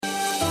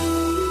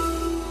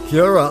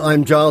Kia ora,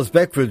 I'm Giles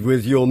Beckford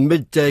with your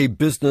Midday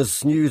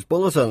Business News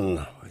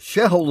Bulletin.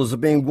 Shareholders are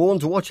being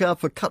warned to watch out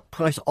for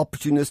cut-price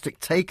opportunistic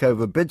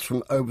takeover bids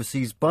from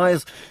overseas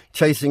buyers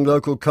chasing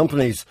local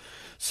companies.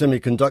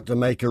 Semiconductor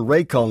maker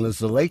Raycon is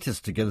the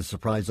latest to get a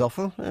surprise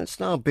offer, and it's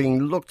now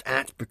being looked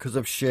at because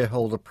of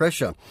shareholder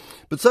pressure.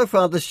 But so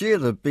far this year,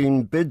 there have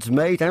been bids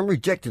made and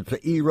rejected for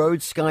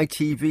E-Road, Sky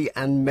TV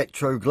and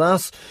Metro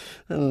Glass.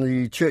 And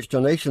the church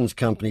donations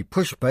company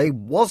Pushpay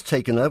was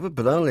taken over,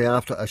 but only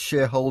after a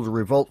shareholder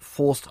revolt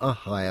forced a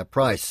higher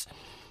price.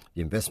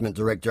 The investment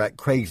director at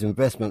Craig's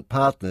Investment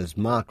Partners,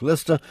 Mark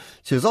Lister,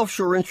 says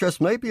offshore interest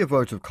may be a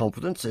vote of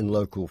confidence in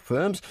local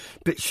firms,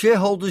 but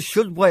shareholders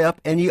should weigh up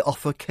any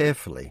offer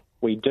carefully.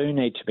 We do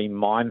need to be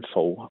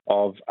mindful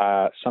of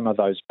some of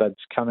those bids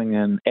coming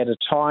in at a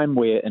time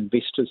where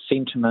investor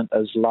sentiment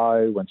is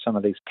low, when some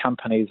of these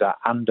companies are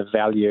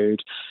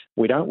undervalued.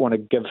 We don't want to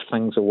give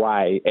things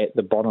away at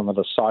the bottom of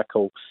the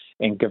cycle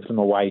and give them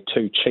away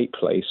too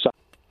cheaply.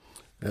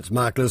 That's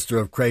Mark Lister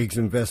of Craig's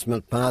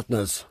Investment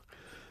Partners.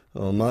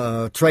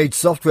 Trade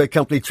software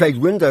company Trade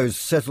Windows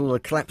settled a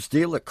collapsed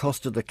deal that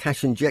costed a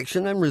cash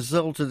injection and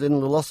resulted in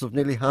the loss of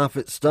nearly half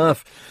its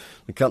staff.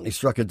 The company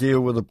struck a deal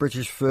with the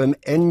British firm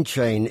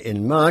Enchain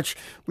in March,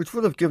 which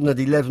would have given it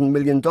 $11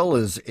 million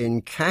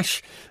in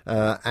cash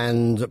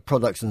and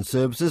products and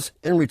services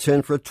in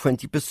return for a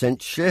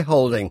 20%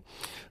 shareholding.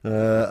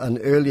 An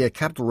earlier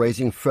capital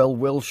raising fell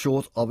well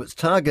short of its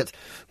target,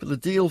 but the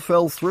deal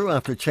fell through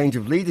after a change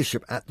of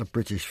leadership at the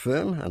British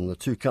firm, and the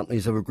two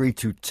companies have agreed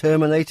to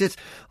terminate it,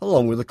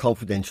 along with a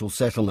confidential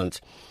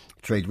settlement.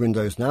 Trade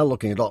Windows now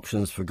looking at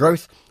options for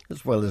growth,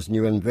 as well as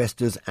new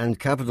investors and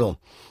capital.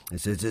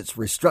 It says its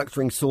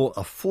restructuring saw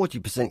a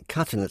 40%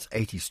 cut in its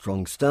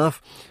 80-strong staff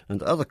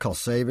and other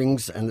cost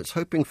savings, and it's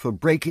hoping for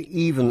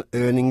break-even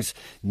earnings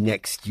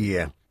next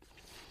year.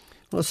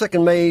 Well, the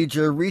second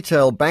major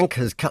retail bank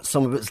has cut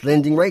some of its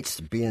lending rates.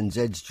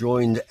 BNZ's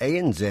joined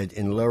ANZ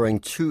in lowering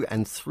 2-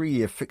 and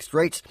 3-year fixed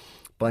rates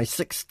by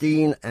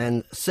 16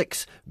 and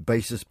 6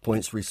 basis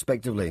points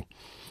respectively.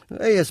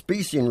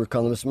 ASB senior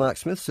economist Mark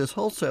Smith says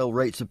wholesale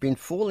rates have been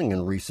falling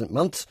in recent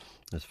months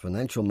as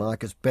financial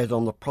markets bet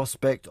on the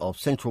prospect of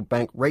central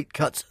bank rate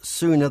cuts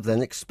sooner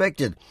than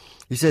expected.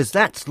 He says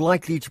that's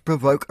likely to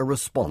provoke a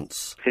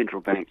response.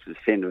 Central banks have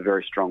sent a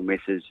very strong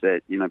message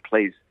that,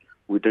 please,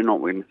 we do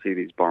not want to see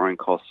these borrowing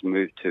costs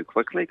move too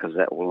quickly, because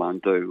that will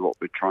undo what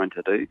we're trying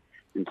to do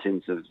in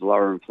terms of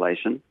lower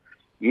inflation.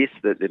 Yes,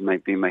 that they may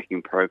be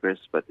making progress,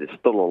 but there's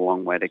still a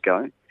long way to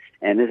go.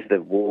 And as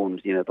they've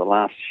warned, the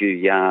last few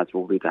yards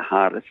will be the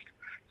hardest.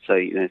 So,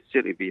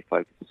 certainly be a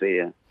focus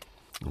there.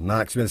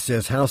 Mark Smith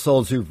says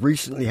households who've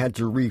recently had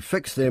to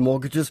refix their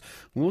mortgages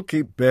will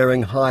keep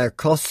bearing higher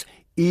costs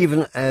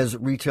even as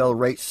retail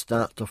rates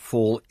start to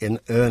fall in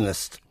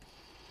earnest.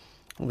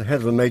 Well, the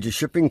head of a major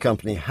shipping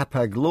company,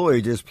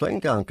 Hapag-Lloyd, is playing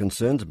down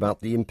concerns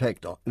about the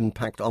impact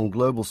on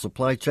global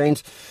supply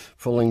chains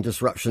following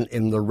disruption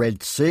in the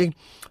Red Sea.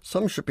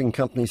 Some shipping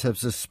companies have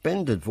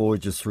suspended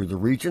voyages through the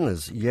region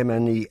as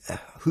Yemeni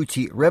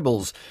Houthi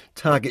rebels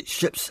target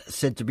ships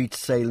said to be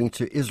sailing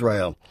to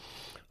Israel.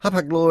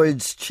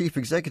 Hapag-Lloyd's chief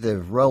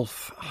executive,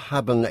 Rolf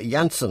Haben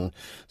Janssen,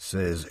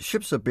 says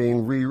ships are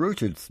being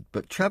rerouted,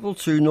 but travel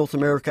to North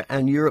America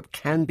and Europe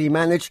can be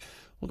managed,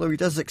 although he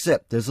does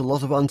accept there's a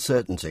lot of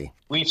uncertainty.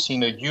 We've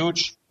seen a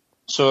huge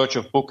surge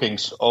of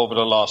bookings over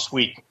the last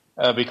week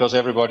because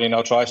everybody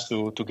now tries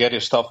to get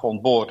his stuff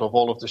on board of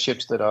all of the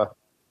ships that are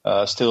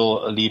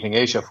still leaving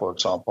Asia, for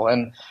example.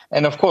 And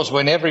of course,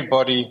 when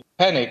everybody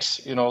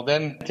panics,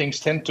 then things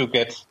tend to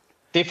get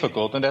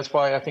difficult. And that's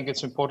why I think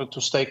it's important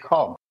to stay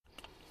calm.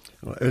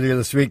 Well, earlier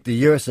this week, the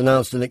US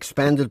announced an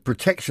expanded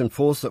protection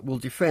force that will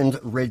defend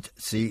Red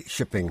Sea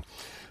shipping.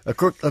 A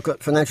quick look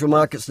at financial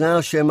markets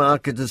now. Share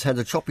market has had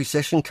a choppy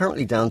session,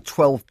 currently down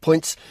 12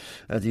 points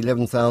at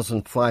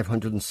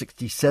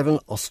 11,567.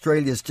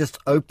 Australia's just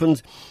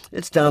opened.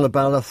 It's down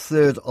about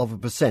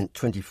 1/3%,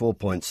 24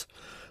 points.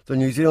 The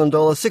New Zealand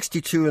dollar,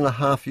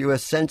 62.5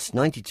 US cents,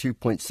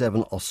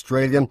 92.7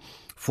 Australian,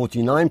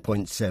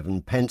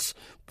 49.7 pence,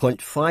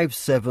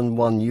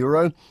 0.571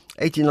 euro,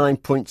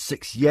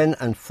 89.6 yen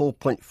and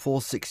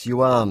 4.46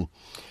 yuan.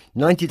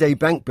 90-day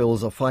bank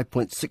bills are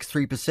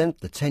 5.63%.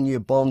 The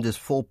 10-year bond is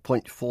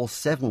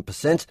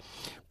 4.47%.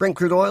 Brent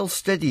crude oil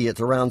steady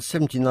at around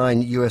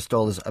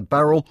 $79 a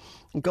barrel.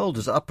 And gold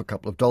is up a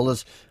couple of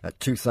dollars at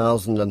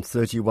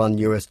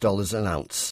 $2,031 an ounce.